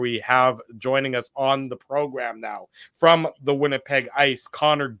We have joining us on the program now from the Winnipeg Ice,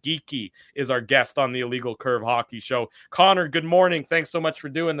 Conor Geekie is our guest on the Illegal Curve Hockey Show. Conor, good morning. Thanks so much for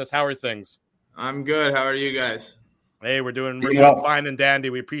doing this. How are things? I'm good. How are you guys? Hey, we're doing fine and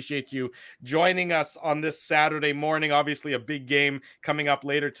dandy. We appreciate you joining us on this Saturday morning. Obviously, a big game coming up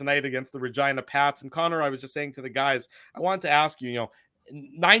later tonight against the Regina Pats. And Conor, I was just saying to the guys, I wanted to ask you,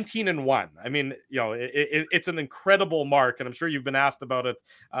 19-1. I mean, it's an incredible mark, and I'm sure you've been asked about it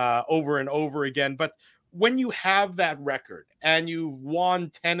over and over again. But when you have that record and you've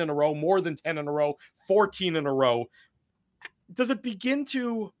won 10 in a row, more than 10 in a row, 14 in a row, does it begin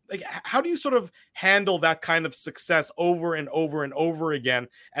to, how do you sort of handle that kind of success over and over and over again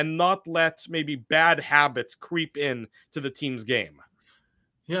and not let maybe bad habits creep in to the team's game?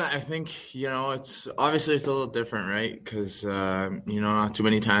 Yeah, I think, it's obviously it's a little different, right? Because, not too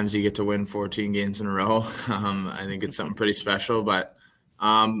many times you get to win 14 games in a row. I think it's something pretty special, but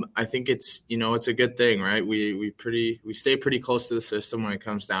I think it's, it's a good thing, right? We stay pretty close to the system when it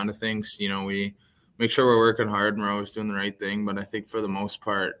comes down to things. We make sure we're working hard and we're always doing the right thing. But I think for the most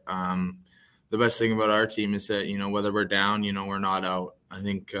part, the best thing about our team is that, whether we're down, we're not out. I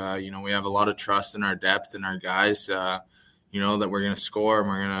think, we have a lot of trust in our depth and our guys, that we're going to score and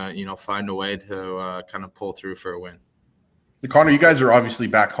we're going to, find a way to kind of pull through for a win. Conor, you guys are obviously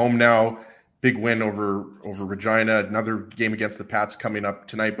back home now. Big win over Regina. Another game against the Pats coming up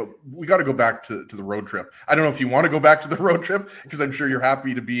tonight. But we got to go back to the road trip. I don't know if you want to go back to the road trip because I'm sure you're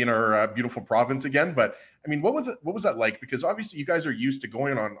happy to be in our beautiful province again. But I mean, what was that like? Because obviously you guys are used to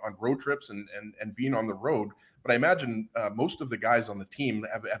going on road trips and being on the road. But I imagine most of the guys on the team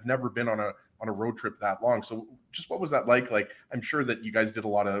have never been on a road trip that long. So just what was that like? Like, I'm sure that you guys did a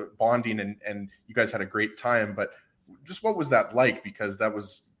lot of bonding and you guys had a great time, but just what was that like? Because that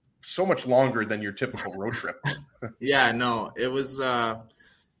was so much longer than your typical road trip. Yeah, no, it was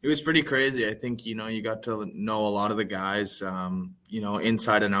pretty crazy. I think, you got to know a lot of the guys,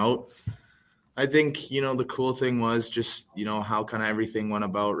 inside and out. I think, the cool thing was just, how kind of everything went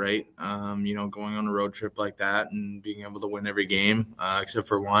about, right? Going on a road trip like that and being able to win every game, except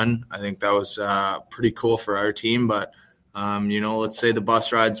for one. I think that was pretty cool for our team. But, let's say the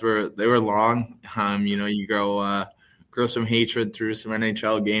bus rides were long. You grow some hatred through some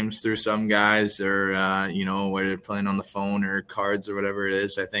NHL games through some guys or, where they're playing on the phone or cards or whatever it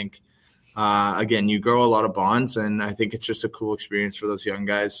is. I think, again, you grow a lot of bonds, and I think it's just a cool experience for those young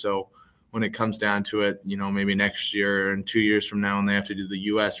guys. So, when it comes down to it, maybe next year and 2 years from now when they have to do the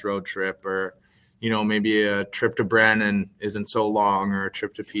U.S. road trip or, maybe a trip to Brandon isn't so long or a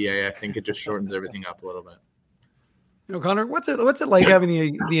trip to PA, I think it just shortens everything up a little bit. Conor, what's it like having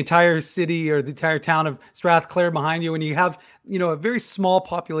the entire city or the entire town of Strathclair behind you when you have, a very small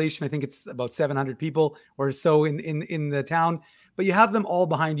population? I think it's about 700 people or so in the town, but you have them all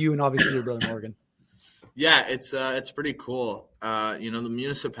behind you and obviously your brother Morgan. Yeah, it's pretty cool. The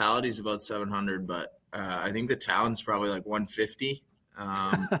municipality is about 700, but I think the town's probably like 150,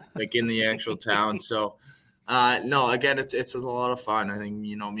 like in the actual town. So, no, again, it's a lot of fun. I think,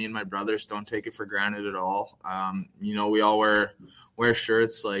 me and my brothers don't take it for granted at all. We all wear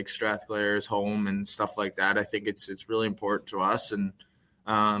shirts like Strathclair's home and stuff like that. I think it's really important to us. And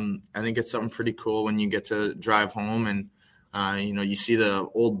I think it's something pretty cool when you get to drive home and, you see the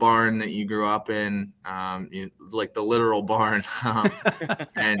old barn that you grew up in, like the literal barn.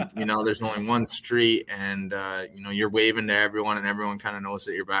 And, there's only one street and, you're waving to everyone and everyone kind of knows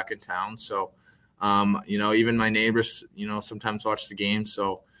that you're back in town. So, even my neighbors, sometimes watch the game.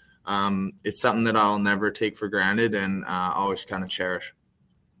 So it's something that I'll never take for granted and always kind of cherish.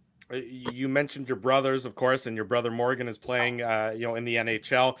 You mentioned your brothers, of course, and your brother Morgan is playing, in the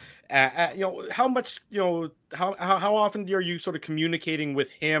NHL. How much, how often are you sort of communicating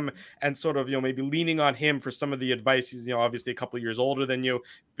with him and sort of, maybe leaning on him for some of the advice? He's, obviously a couple of years older than you,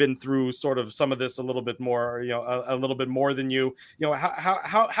 been through sort of some of this a little bit more, a little bit more than you.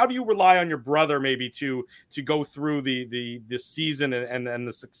 How do you rely on your brother maybe to go through the season and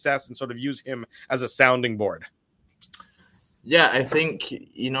the success and sort of use him as a sounding board? Yeah, I think,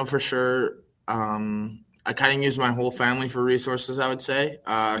 for sure, I kind of use my whole family for resources, I would say.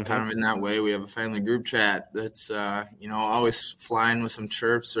 Kind of in that way, we have a family group chat that's, always flying with some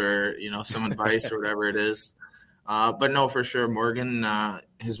chirps or, some advice or whatever it is. But no, for sure, Morgan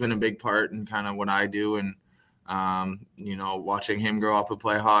has been a big part in kind of what I do. And, watching him grow up and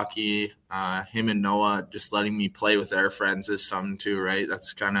play hockey, him and Noah just letting me play with their friends is something too, right?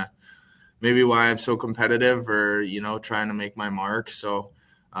 That's kind of maybe why I'm so competitive or, trying to make my mark. So,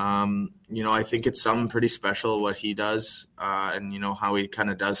 I think it's something pretty special what he does, and how he kind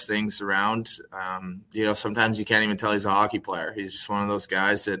of does things around. Sometimes you can't even tell he's a hockey player. He's just one of those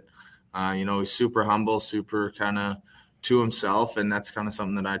guys that, he's super humble, super kind of to himself, and that's kind of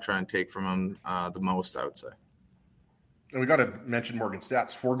something that I try and take from him the most, I would say. And we got to mention Morgan's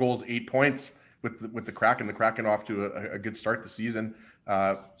stats: 4 goals, 8 points with the Kraken. The Kraken off to a good start this season,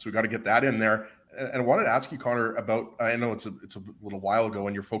 so we got to get that in there. And I wanted to ask you, Connor, about, I know it's a little while ago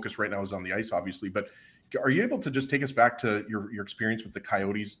and your focus right now is on the ice, obviously, but are you able to just take us back to your experience with the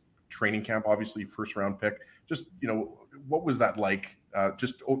Coyotes training camp, obviously first round pick? Just, what was that like?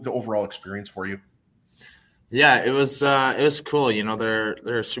 Just the overall experience for you? Yeah, it was cool.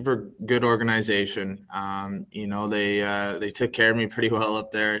 They're a super good organization. They took care of me pretty well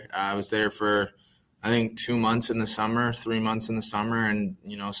up there. I was there for, I think, 2 months in the summer, 3 months in the summer, and,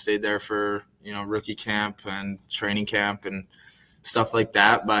 stayed there for, rookie camp and training camp and stuff like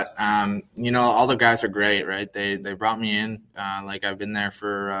that. But, all the guys are great, right? They brought me in, like I've been there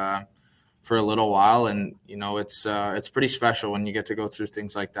for a little while, and, it's pretty special when you get to go through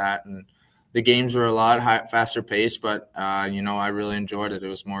things like that. And the games were a lot faster paced, but, I really enjoyed it. It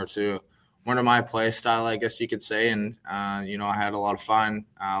was more to my play style, I guess you could say. And, I had a lot of fun,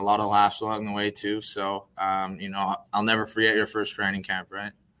 a lot of laughs along the way too. So, I'll never forget your first training camp,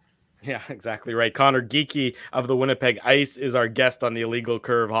 right? Yeah, exactly right. Conor Geekie of the Winnipeg Ice is our guest on the Illegal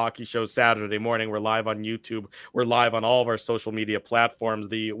Curve Hockey Show Saturday morning. We're live on YouTube. We're live on all of our social media platforms.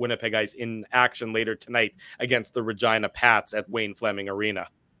 The Winnipeg Ice in action later tonight against the Regina Pats at Wayne Fleming Arena.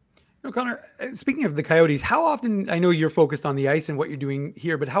 Connor, speaking of the Coyotes, how often, I know you're focused on the ice and what you're doing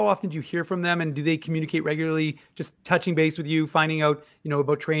here, but how often do you hear from them, and do they communicate regularly, just touching base with you, finding out,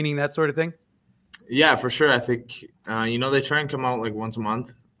 about training, that sort of thing? Yeah, for sure. I think, they try and come out like once a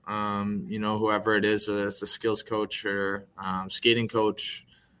month, whoever it is, whether it's a skills coach or skating coach,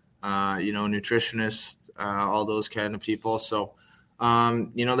 nutritionist, all those kind of people. So,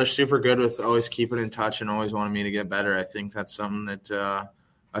 they're super good with always keeping in touch and always wanting me to get better. I think that's something that,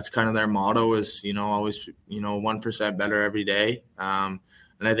 that's kind of their motto is, always, 1% better every day. And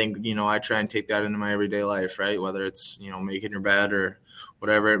I think, I try and take that into my everyday life, right? Whether it's, making your bed or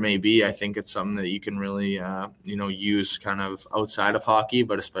whatever it may be. I think it's something that you can really, use kind of outside of hockey,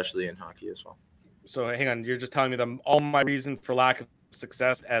 but especially in hockey as well. So hang on, you're just telling me all my reason for lack of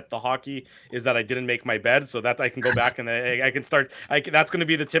success at the hockey is that I didn't make my bed, so that I can go back and I can start. That's going to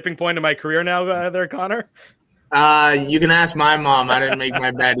be the tipping point in my career now, there, Connor. You can ask my mom. I didn't make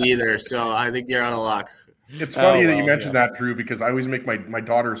my bed either, so I think you're out of luck. It's funny that you mentioned that, Drew, because I always make my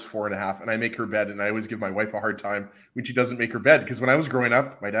daughter's 4.5, and I make her bed, and I always give my wife a hard time when she doesn't make her bed, because when I was growing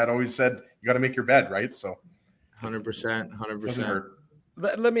up, my dad always said, you got to make your bed, right? So 100%.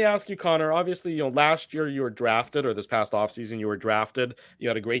 Let me ask you, Connor, obviously, last year you were drafted, or this past offseason you were drafted. You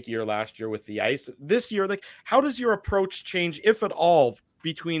had a great year last year with the Ice. This year, how does your approach change, if at all,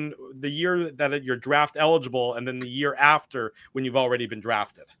 between the year that you're draft eligible and then the year after when you've already been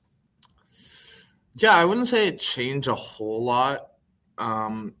drafted? Yeah, I wouldn't say it changed a whole lot.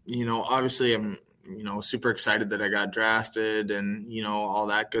 Obviously I'm, super excited that I got drafted and, all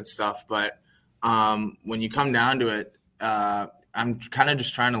that good stuff. But when you come down to it, I'm kind of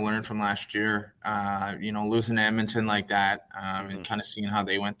just trying to learn from last year, losing to Edmonton like that, and kind of seeing how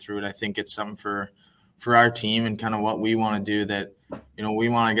they went through it. I think it's something for our team and kind of what we want to do, that, we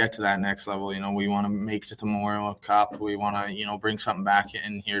want to get to that next level. We want to make it to the Memorial Cup. We want to, bring something back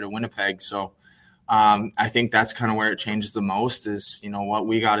in here to Winnipeg. So I think that's kind of where it changes the most is, what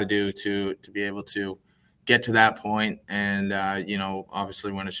we got to do to be able to get to that point and,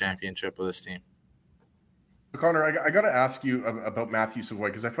 obviously win a championship with this team. Connor, I got to ask you about Matthew Savoy,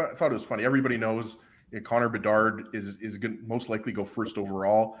 because I thought it was funny. Everybody knows Connor Bedard is going to most likely go first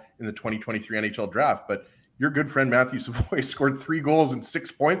overall in the 2023 NHL draft, but your good friend Matthew Savoy scored 3 goals and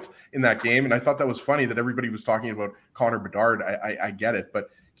 6 points in that game, and I thought that was funny that everybody was talking about Connor Bedard. I get it,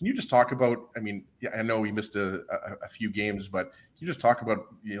 but can you just talk about, I know he missed a few games, but can you just talk about,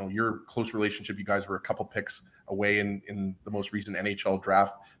 your close relationship? You guys were a couple picks away in the most recent NHL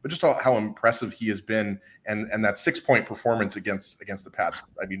draft, but just how impressive he has been, and that 6-point performance against the Pats.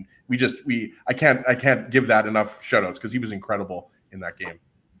 I can't give that enough shout outs, because he was incredible in that game.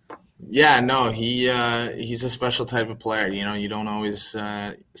 Yeah, no, he's a special type of player. You don't always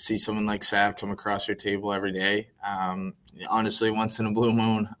see someone like Sav come across your table every day. Honestly, once in a blue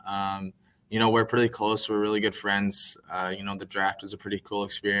moon. We're pretty close. We're really good friends. The draft was a pretty cool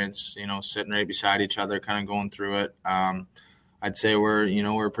experience, sitting right beside each other, kind of going through it. I'd say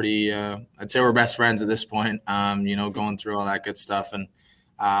we're pretty, I'd say we're best friends at this point, going through all that good stuff. And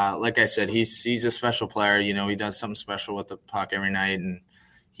like I said, he's a special player. He does something special with the puck every night. And,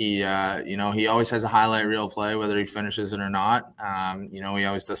 he always has a highlight reel play, whether he finishes it or not. He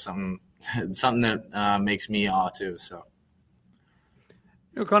always does something that makes me awe too. So.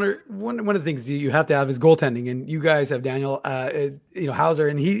 Connor, one of the things you have to have is goaltending, and you guys have Daniel, Hauser,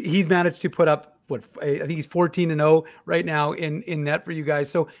 and he's managed to put up I think he's 14-0 right now in net for you guys.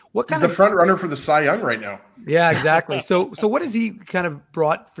 So he's the front runner for the Cy Young right now. Yeah, exactly. So what has he kind of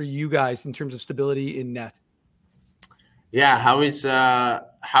brought for you guys in terms of stability in net? Yeah, Howie's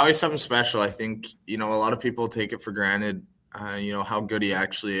something special. I think a lot of people take it for granted, how good he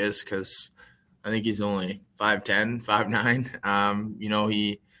actually is, because I think he's only 5'10",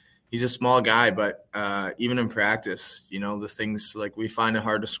 5'9". He's a small guy, but even in practice, the things like we find it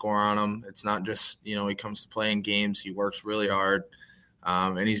hard to score on him. It's not just, he comes to play in games. He works really hard,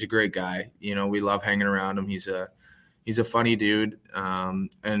 and he's a great guy. We love hanging around him. He's a funny dude, and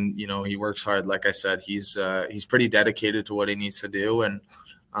he works hard. Like I said, he's pretty dedicated to what he needs to do, and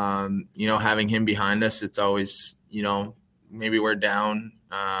having him behind us, it's always maybe we're down.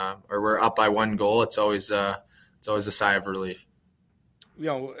 Or we're up by one goal, it's always a sigh of relief.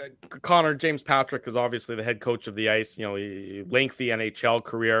 Connor, James Patrick is obviously the head coach of the Ice. Lengthy NHL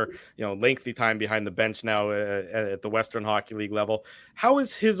career, lengthy time behind the bench now at the Western Hockey League level. How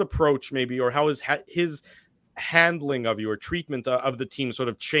is his approach maybe, or how is his handling of you or treatment of the team sort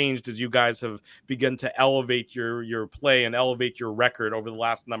of changed as you guys have begun to elevate your play and elevate your record over the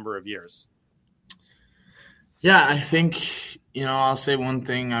last number of years? Yeah, I think, I'll say one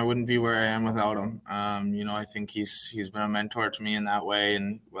thing. I wouldn't be where I am without him. I think he's been a mentor to me in that way,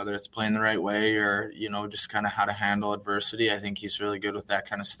 and whether it's playing the right way or, just kind of how to handle adversity, I think he's really good with that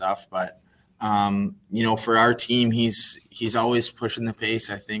kind of stuff. But, for our team, he's always pushing the pace.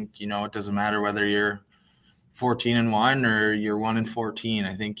 I think, it doesn't matter whether you're 14-1 or you're 1-14.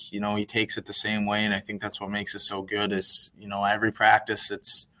 I think, he takes it the same way, and I think that's what makes it so good is, every practice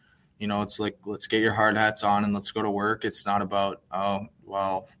it's like, let's get your hard hats on and let's go to work. It's not about,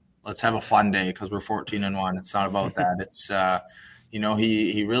 let's have a fun day because we're 14-1. It's not about that. It's,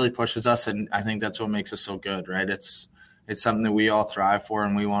 he really pushes us, and I think that's what makes us so good, right? It's something that we all thrive for,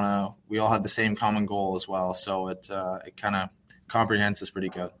 and we all have the same common goal as well. So it kind of comprehends us pretty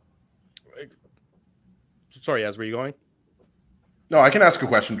good. Sorry, Az, were you going? No, I can ask a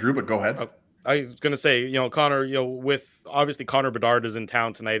question, Drew, but go ahead. Okay. I was going to say, Connor, with obviously Connor Bedard is in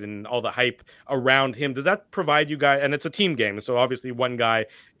town tonight and all the hype around him, does that provide you guys, and it's a team game, so obviously one guy,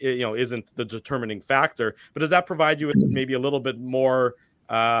 isn't the determining factor, but does that provide you with maybe a little bit more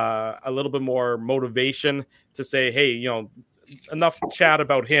motivation to say, hey, enough chat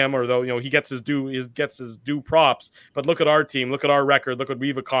about him, or though, he gets his due props, but look at our team, look at our record, look what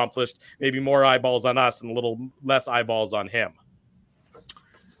we've accomplished, maybe more eyeballs on us and a little less eyeballs on him.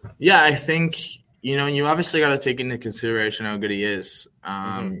 Yeah, I think, you obviously got to take into consideration how good he is.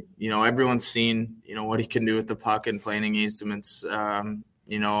 Everyone's seen, what he can do with the puck and playing against him. It's,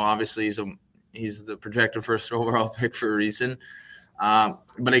 obviously he's the projected first overall pick for a reason.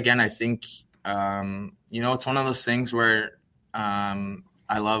 But again, I think, it's one of those things where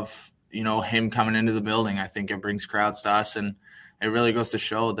I love, him coming into the building. I think it brings crowds to us, and it really goes to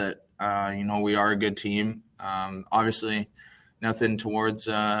show that, we are a good team. Obviously, nothing towards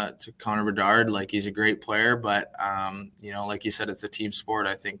to Connor Bedard. Like, he's a great player, but like you said, it's a team sport.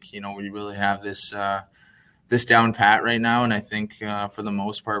 I think we really have this down pat right now, and I think for the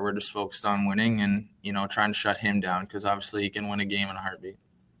most part we're just focused on winning and trying to shut him down, because obviously he can win a game in a heartbeat.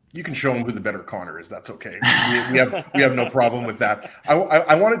 You can show him who the better Connor is. That's okay. We have no problem with that.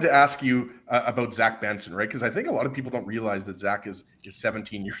 I wanted to ask you about Zach Benson, right? Because I think a lot of people don't realize that Zach is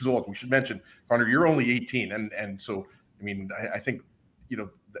 17 years old. We should mention, Connor, you're only 18, and so. I mean, I think,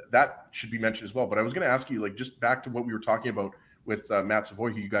 that should be mentioned as well. But I was going to ask you, like, just back to what we were talking about with Matt Savoy,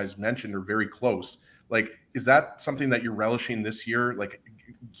 who you guys mentioned are very close. Like, is that something that you're relishing this year? Like,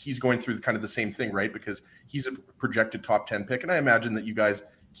 he's going through kind of the same thing, right? Because he's a projected top 10 pick. And I imagine that you guys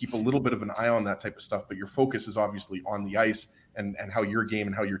keep a little bit of an eye on that type of stuff. But your focus is obviously on the ice and how your game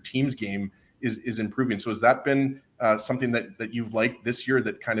and how your team's game is improving. So has that been something that you've liked this year,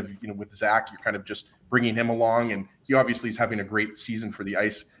 that kind of, with Zach, you're kind of just bringing him along, and he obviously is having a great season for the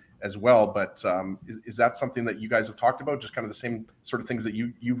Ice as well. But is that something that you guys have talked about, just kind of the same sort of things that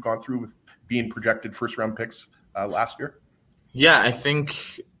you've gone through with being projected first round picks last year? Yeah, I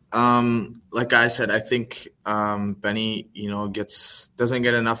think, like I said, I think Benny, doesn't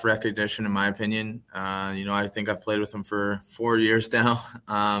get enough recognition in my opinion. I think I've played with him for 4 years now.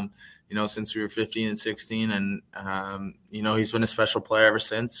 Since we were 15 and 16, and he's been a special player ever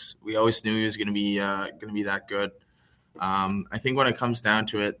since. We always knew he was going to be that good. I think when it comes down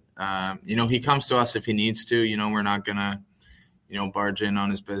to it, he comes to us if he needs to. We're not gonna, barge in on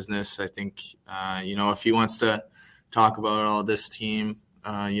his business. I think, if he wants to talk about all this team,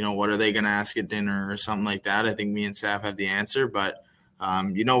 what are they going to ask at dinner or something like that, I think me and Sav have the answer. But,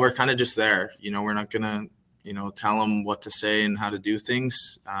 we're kind of just there. We're not going to, tell them what to say and how to do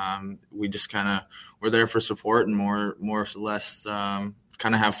things. We just we're there for support and more or less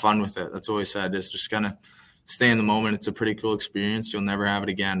kind of have fun with it. That's all I said, is just kind of stay in the moment. It's a pretty cool experience. You'll never have it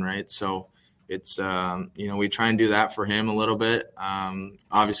again, right? So it's, we try and do that for him a little bit.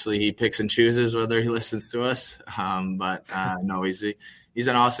 Obviously, he picks and chooses whether he listens to us. But no, he's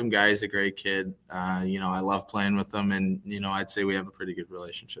an awesome guy. He's a great kid. I love playing with him. And, I'd say we have a pretty good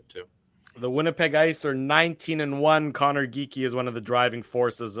relationship too. The Winnipeg Ice are 19-1. Conor Geekie is one of the driving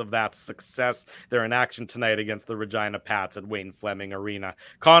forces of that success. They're in action tonight against the Regina Pats at Wayne Fleming Arena.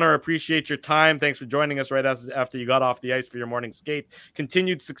 Conor, appreciate your time. Thanks for joining us right after you got off the ice for your morning skate.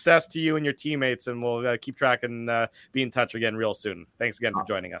 Continued success to you and your teammates, and we'll keep track and be in touch again real soon. Thanks again for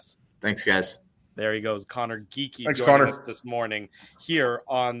joining us. Thanks, guys. There he goes, Conor Geekie, joining Connor. us this morning here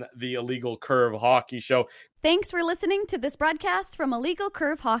on the Illegal Curve Hockey Show. Thanks for listening to this broadcast from Illegal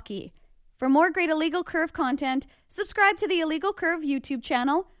Curve Hockey. For more great Illegal Curve content, subscribe to the Illegal Curve YouTube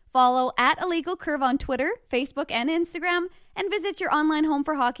channel, follow @Illegal Curve on Twitter, Facebook, and Instagram, and visit your online home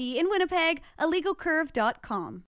for hockey in Winnipeg, illegalcurve.com.